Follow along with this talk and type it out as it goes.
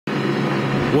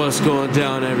What's going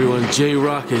down, everyone?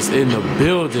 J-Rock is in the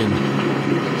building.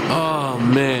 Oh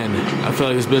man, I feel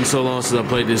like it's been so long since I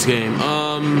played this game.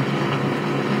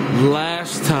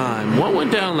 Last time, what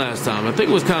went down last time? I think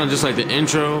it was kind of just like the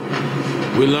intro.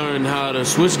 We learned how to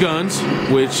switch guns,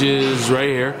 which is right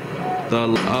here.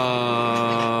 Learn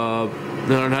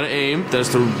how to aim, that's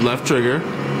the left trigger.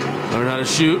 Learn how to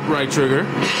shoot, right trigger.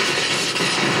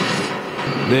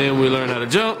 Then we learn how to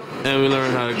jump, and we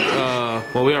learn how to,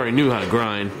 well, we already knew how to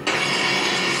grind.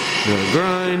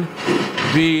 Grind.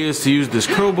 B is to use this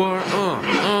crowbar.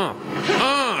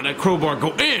 That crowbar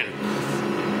go in.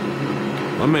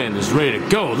 My man is ready to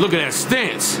go. Look at that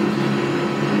stance.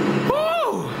 Woo!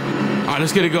 Alright,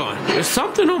 let's get it going. There's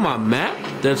something on my map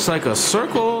that's like a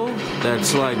circle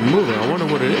that's like moving. I wonder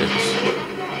what it is.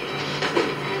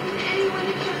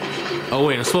 Oh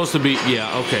wait, it's supposed to be,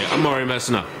 yeah, okay, I'm already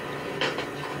messing up.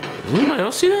 Does anybody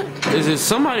else see that? Is it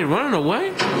somebody running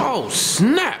away? Oh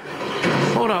snap!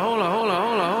 Hold on.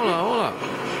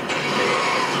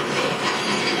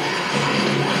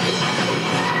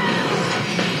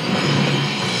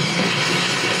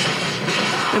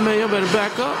 Hey man, y'all better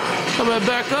back up. I better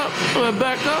back up.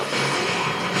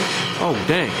 Oh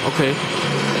dang, okay.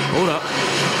 Hold up.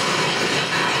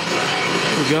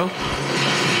 There we go.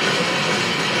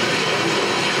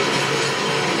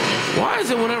 Why is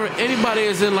it whenever anybody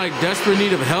is in like desperate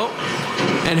need of help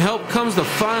and help comes to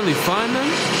finally find them,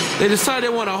 they decide they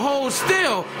want to hold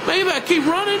still? Man, you better keep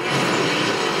running.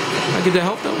 I get that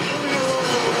help though?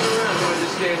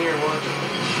 Just stand here and watch.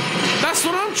 That's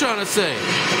what I'm trying to say.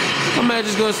 My man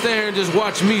just gonna stay here and just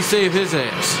watch me save his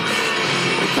ass.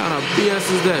 What kind of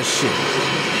BS is that shit?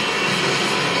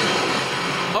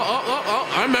 Oh,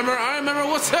 I remember.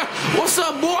 What's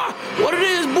up, boy? What it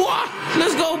is, boy?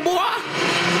 Let's go, boy.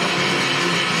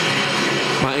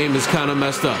 My aim is kind of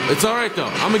messed up. It's all right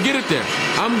though. I'm gonna get it there.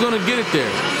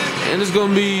 And it's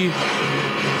gonna be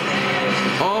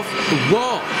off the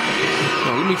wall.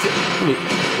 No, let me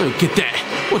get that.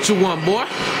 What you want, boy?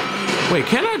 Wait,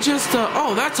 can I just?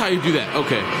 Oh, that's how you do that.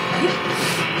 Okay.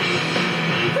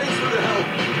 Thanks for the help.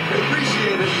 I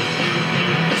appreciate it.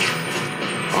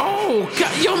 Oh,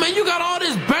 God. Yo, man, you got all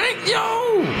this bank,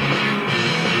 yo.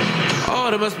 Oh,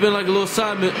 that must have been like a little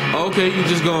side bit. Okay, you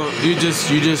just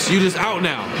out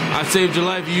now. I saved your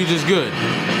life, you just good.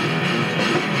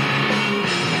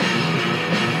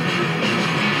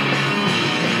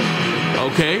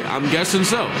 Okay, I'm guessing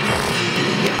so.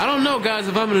 I don't know, guys,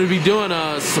 if I'm going to be doing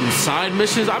some side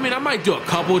missions. I mean, I might do a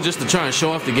couple just to try and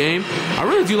show off the game. I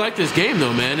really do like this game,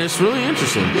 though, man. It's really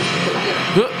interesting.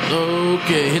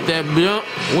 Okay, hit that jump.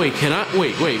 Wait, can I?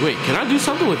 Wait. Can I do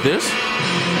something with this?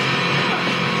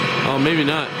 Oh, maybe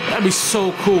not. That'd be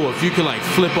so cool if you could like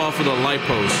flip off of the light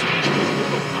post.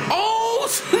 Oh,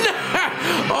 snap!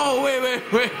 Oh, wait.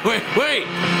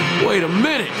 Wait a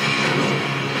minute.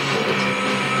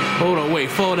 Hold on, wait.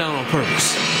 Fall down on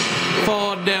purpose.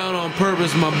 Fall down on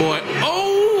purpose, my boy.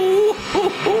 Oh!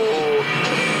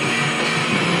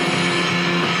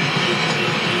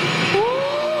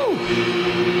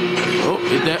 Oh,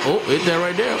 hit that. Oh, hit that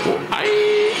right there. Oh,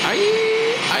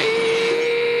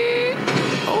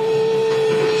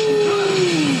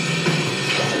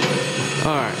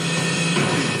 Alright.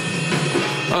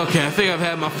 Okay, I think I've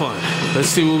had my fun. Let's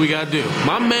see what we gotta do.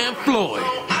 My man Floyd.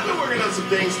 So, I've been working on some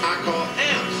things I call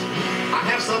amps. I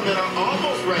have some that are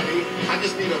almost ready. I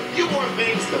just need a few more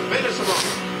things to finish them off.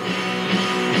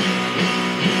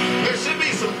 There should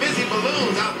be some fizzy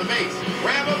balloons out in the base.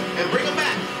 Grab them and bring them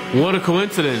back. What a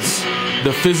coincidence.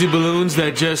 The fizzy balloons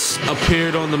that just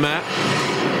appeared on the map.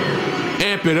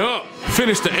 Amp it up.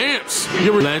 Finish the amps.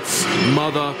 Let's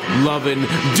mother lovin'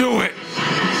 do it.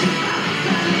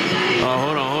 Oh,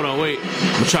 hold on, wait.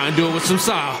 I'm trying to do it with some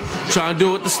style. Trying to do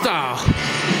it with the style.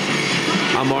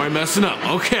 I'm already messing up.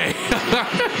 Okay.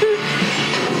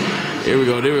 Here we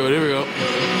go. Ooh.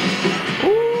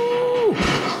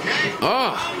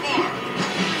 Oh.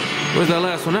 Where's that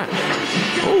last one at?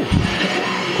 Ooh.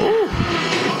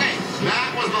 Okay, that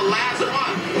was the last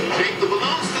one. Take the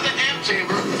balloons to the amp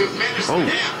chamber to finish the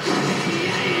amps.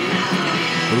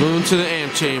 Balloon to the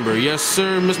amp chamber. Yes,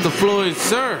 sir, Mr. Floyd,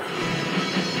 sir.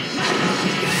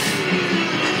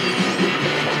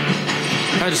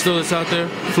 I just throw this out there.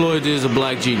 Floyd is a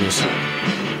black genius.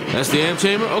 That's the amp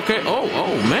chamber? Okay.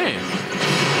 Oh, man.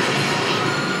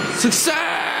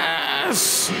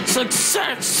 Success,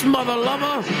 mother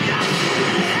lover.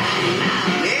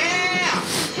 Yeah!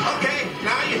 Okay,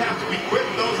 now you have to equip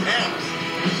those amps.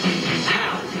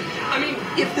 How? I mean,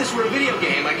 if this were a video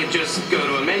game, I could just go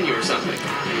to a menu or something.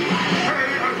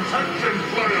 Pay attention,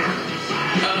 player!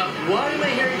 Why am I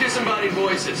hearing disembodied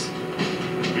voices?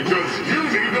 Because you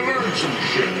need to learn some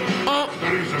shit.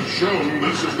 shown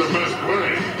this is the best way.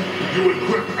 You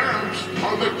equip amps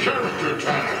on the character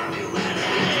tab.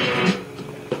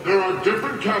 There are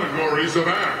different categories of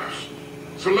amps.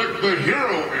 Select the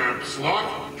hero amp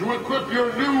slot to equip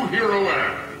your new hero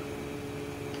amp.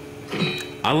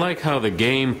 I like how the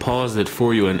game paused it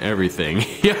for you and everything.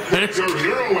 Yeah, It's your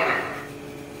hero amp.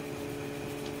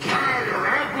 Now you're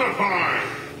amplified.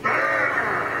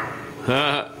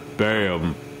 Bam!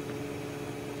 Bam.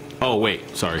 Oh,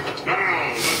 wait, sorry.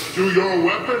 Now, let's do your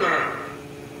weapon amp.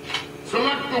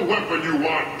 Select the weapon you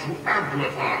want to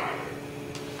amplify.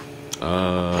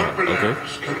 Weapon okay.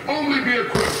 amps can only be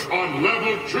equipped on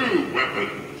level 2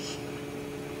 weapons.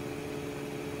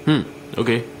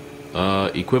 Okay.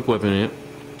 Equip weapon amp.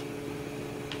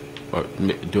 Or,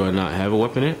 do I not have a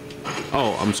weapon amp?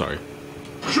 Oh, I'm sorry.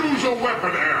 Choose a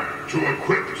weapon amp to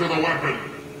equip to the weapon.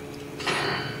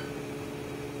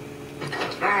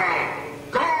 Now,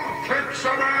 go kick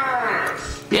some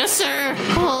ass! Yes, sir.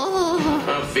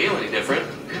 Don't feel any different.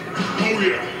 Oh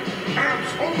yeah,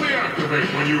 amps only activate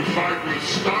when you fight with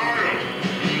style.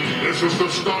 This is the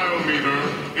style meter.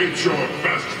 It's your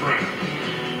best friend.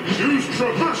 Use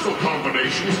traversal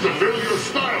combinations to fill your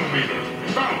style meter.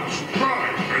 Bounce,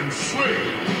 drive, and swing.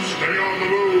 Stay on the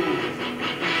move.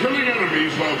 Killing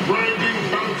enemies while grinding,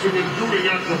 bouncing, and doing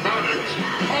acrobatics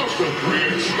also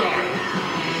creates style.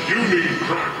 You need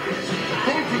practice.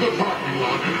 Go to the parking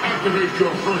lot and activate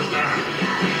your first amp.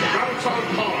 Bounce on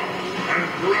cars and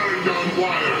grind on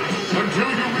wires until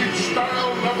you reach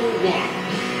style level 1.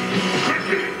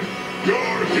 Quickly,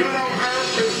 your hero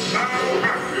amp is now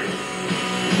active.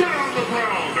 Get on the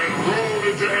ground and roll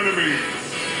into enemies.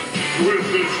 With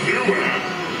this new amp,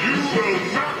 you will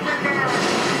knock them down.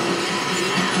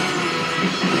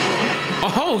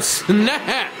 Oh,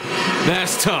 snap.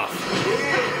 That's tough.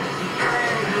 Now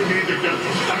you need to get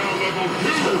to style level 2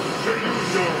 to use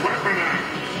your weapon amp.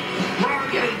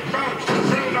 Grind and bounce to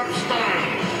build up style.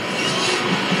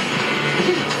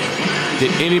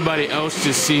 Did anybody else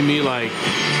just see me, like,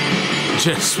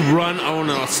 just run on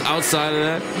the outside of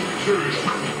that? Seriously.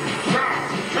 Now,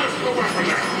 test the weapon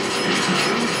amp.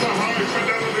 Use the high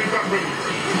fidelity weapon.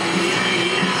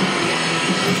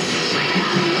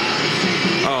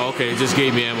 Oh, okay, it just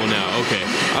gave me ammo now. Okay.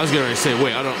 I was gonna say,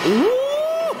 wait, I don't...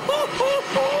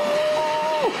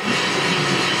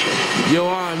 Yo,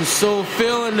 I'm so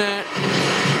feeling that.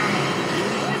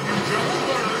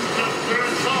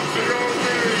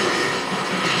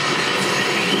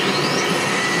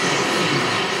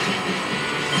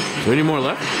 Is there any more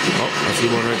left? Oh, I see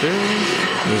one right there.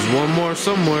 There's one more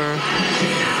somewhere.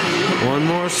 One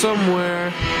more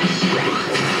somewhere.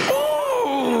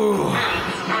 Ooh!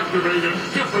 Activate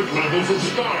at different levels of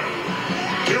style.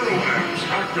 Hero amps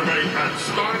activate at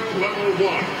style level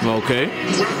 1. Okay.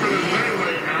 Weapon and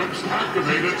melee amps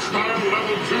activate at style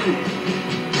level 2.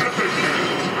 Epic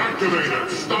amps activate at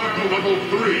style level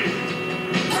 3.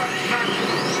 At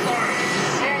maximum style,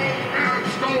 all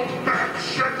amps go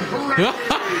batshit crazy.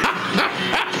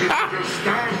 If you just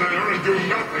stand there and do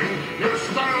nothing, your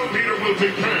style meter will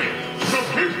decay. So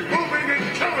keep moving and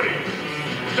killing.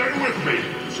 Stay with me.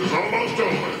 This is almost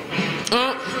over.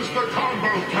 This is the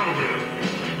combo counter.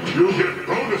 You get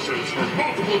bonuses for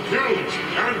multiple kills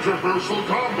and traversal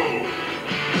combo.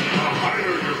 The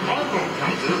higher your combo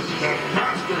counter, the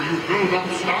faster you build up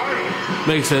style.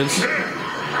 Makes sense. Yeah.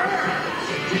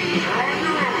 You're on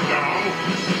your own now.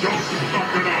 Don't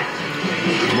fuck it up.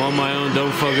 I'm on my own,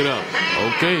 don't fuck it up.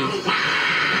 Okay.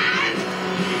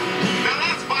 Now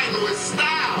that's fighting with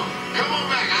style. Come on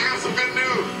back, I got some good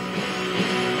news.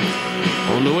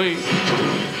 On the way.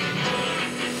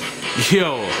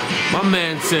 Yo, my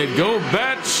man said go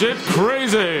batshit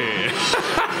crazy.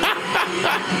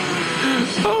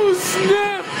 Oh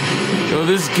snap. Yo,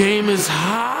 this game is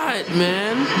hot,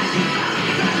 man.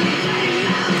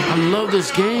 I love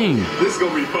this game. This is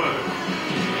gonna be fun.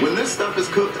 When this stuff is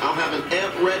cooked, I'll have an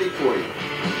amp ready for you.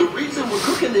 The reason we're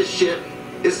cooking this shit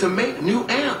is to make new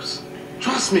amps.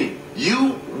 Trust me,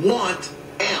 you want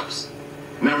amps.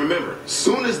 Now remember,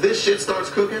 soon as this shit starts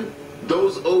cooking,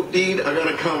 those OD'd are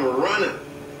gonna come running.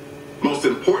 Most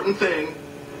important thing,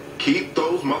 keep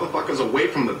those motherfuckers away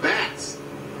from the bats.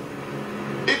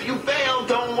 If you fail,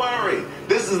 don't worry.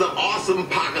 This is the awesome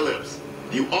apocalypse.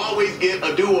 You always get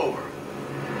a do-over.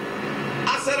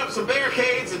 I set up some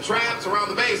barricades and traps around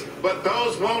the base, but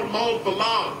those won't hold for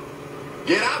long.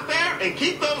 Get out there and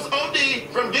keep those OD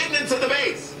from getting into the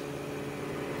base.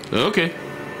 Okay.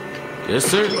 Yes,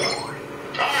 sir.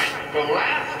 Alright, the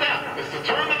last step is to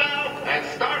turn the valve and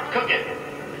start cooking.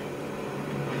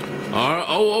 All right.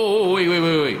 Oh,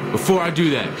 wait. Before I do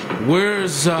that,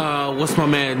 where's, what's my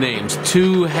man's name?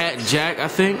 Two Hat Jack, I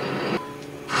think?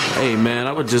 Hey man,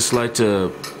 I would just like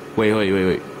to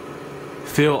wait.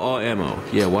 Fill all ammo.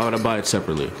 Yeah, why would I buy it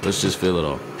separately? Let's just fill it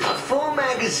all. A full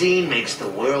magazine makes the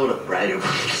world a brighter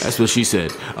place. That's what she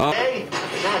said. Hey,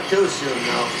 not too soon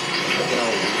though.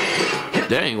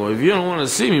 Dang, well if you don't want to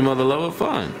see me, mother lover,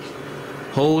 fine.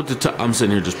 Hold the top. I'm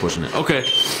sitting here just pushing it. Okay.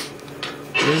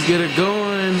 Let's get it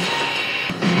going.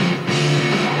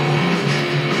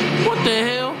 What the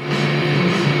hell?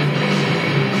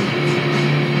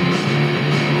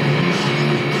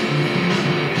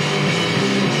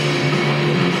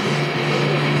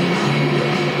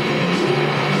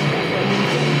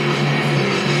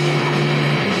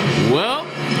 Well,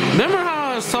 remember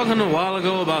how I was talking a while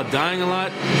ago about dying a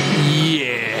lot?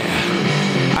 Yeah.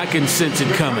 I can sense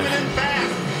it coming.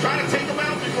 Try to take them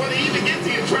out before they even get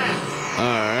to your trap.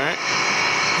 Alright.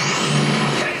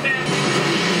 Hey, man.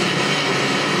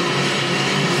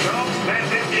 Don't let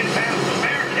them get past the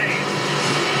barricade.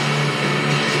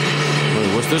 Wait,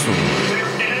 what's this one? There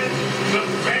is the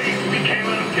space we came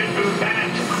up to do that.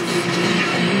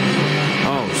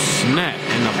 Oh, snap.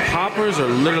 And the poppers are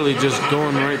literally just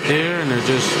going right there and they're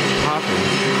just popping.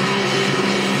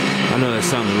 I know that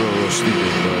sounded real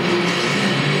stupid, but...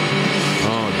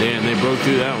 Oh, damn, they broke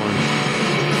through that one.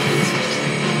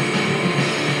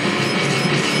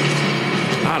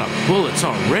 Out of bullets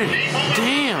already.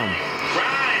 Damn.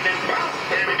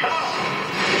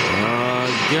 I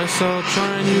guess I'll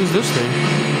try and use this thing.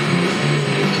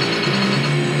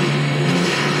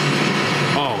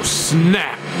 Oh,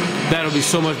 snap. That'll be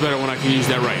so much better when I can use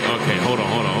that right. Okay, hold on.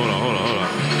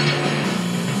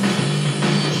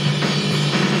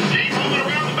 Keep moving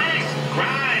around the base.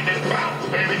 Grind and bounce,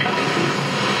 baby, come on.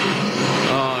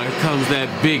 Oh, here comes that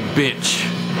big bitch.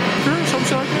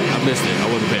 Something like that? I missed it. I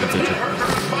wasn't paying attention.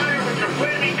 Fire with your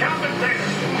flaming compensator.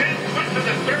 Then switch to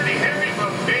the Dirty Harry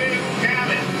for big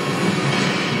damage.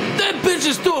 That bitch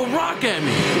just threw a rock at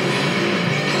me.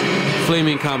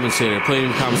 Flaming compensator.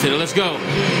 Let's go.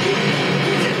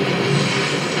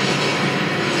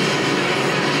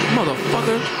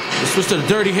 Motherfucker. Let's switch to the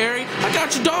Dirty Harry. I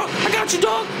got you, dog.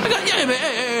 Yeah, man.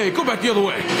 Hey. Go back the other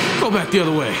way.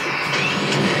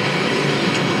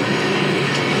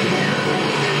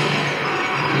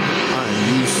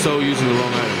 So using the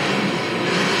wrong item.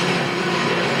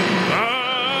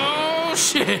 Oh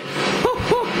shit! Woo.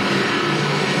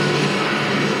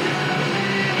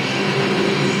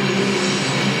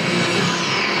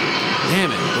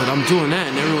 Damn it! But I'm doing that,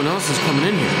 and everyone else is coming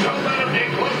in here. Don't let him get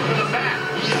close to the back.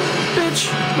 Bitch,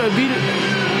 better beat it.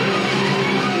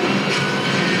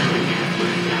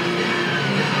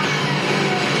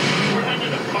 We're into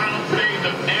the final phase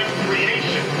of amp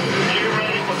creation. Get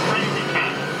ready for crazy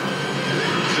time.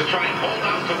 To try and hold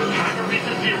on to the timer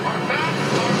reaches you are back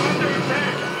or under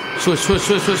attack. Switch. Get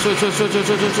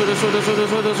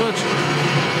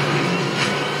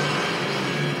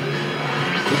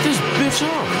this bitch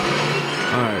off.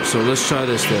 Alright, so let's try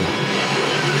this then.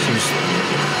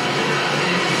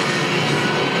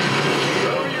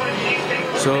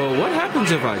 So what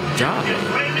happens if I die?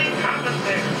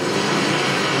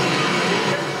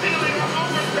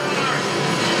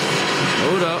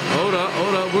 Hold up.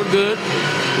 We're good.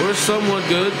 We're somewhat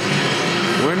good.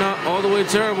 We're not all the way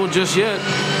terrible just yet.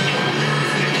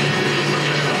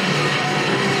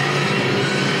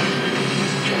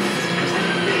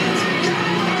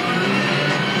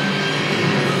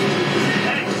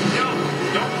 Hey,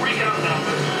 don't freak out now.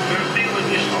 They're stealing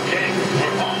this, okay?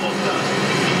 We're almost done.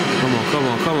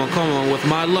 Come on. With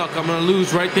my luck, I'm gonna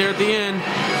lose right there at the end.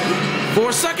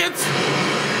 4 seconds.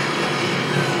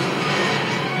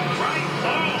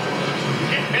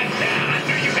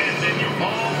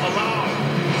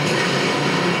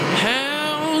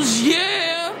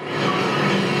 Yeah!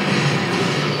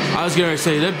 I was gonna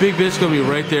say that big bitch gonna be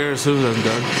right there as soon as I'm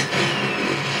done.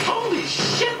 Holy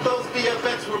shit, those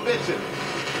BFFs were bitching.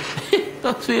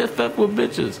 Those BFF were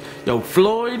bitches. Yo,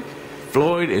 Floyd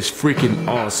is freaking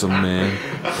awesome, man.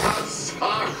 I'm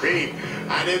sorry.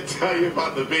 I didn't tell you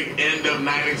about the big end of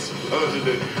night explosion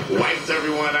that wipes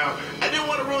everyone out. I didn't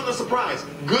want to ruin the surprise.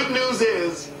 Good news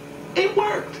is, it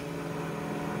worked.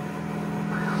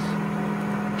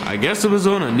 I guess it was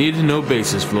on a need-to-know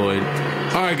basis, Floyd.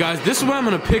 Alright, guys, this is what I'm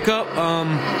going to pick up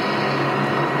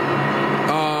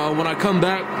when I come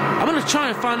back. I'm going to try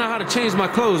and find out how to change my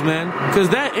clothes, man. Because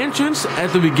that entrance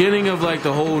at the beginning of, like,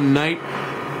 the whole night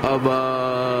of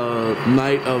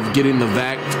getting the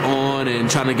vac on and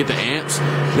trying to get the amps,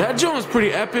 that joint was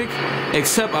pretty epic,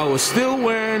 except I was still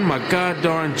wearing my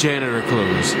goddamn janitor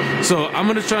clothes. So I'm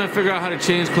going to try and figure out how to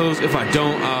change clothes. If I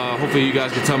don't, hopefully you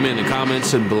guys can tell me in the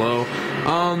comments and below.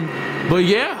 But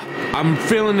yeah, I'm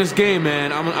feeling this game,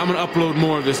 man. I'm gonna upload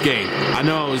more of this game. I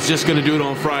know I was just gonna do it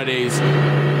on Fridays,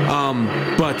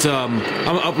 but I'm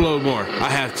gonna upload more. I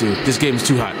have to. This game's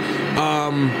too hot.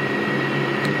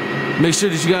 Make sure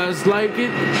that you guys like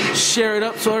it, share it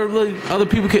up so other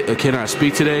people can. Can I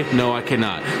speak today? No, I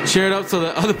cannot. Share it up so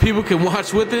that other people can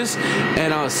watch with us,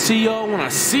 and I'll see y'all when I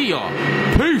see y'all.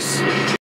 Peace.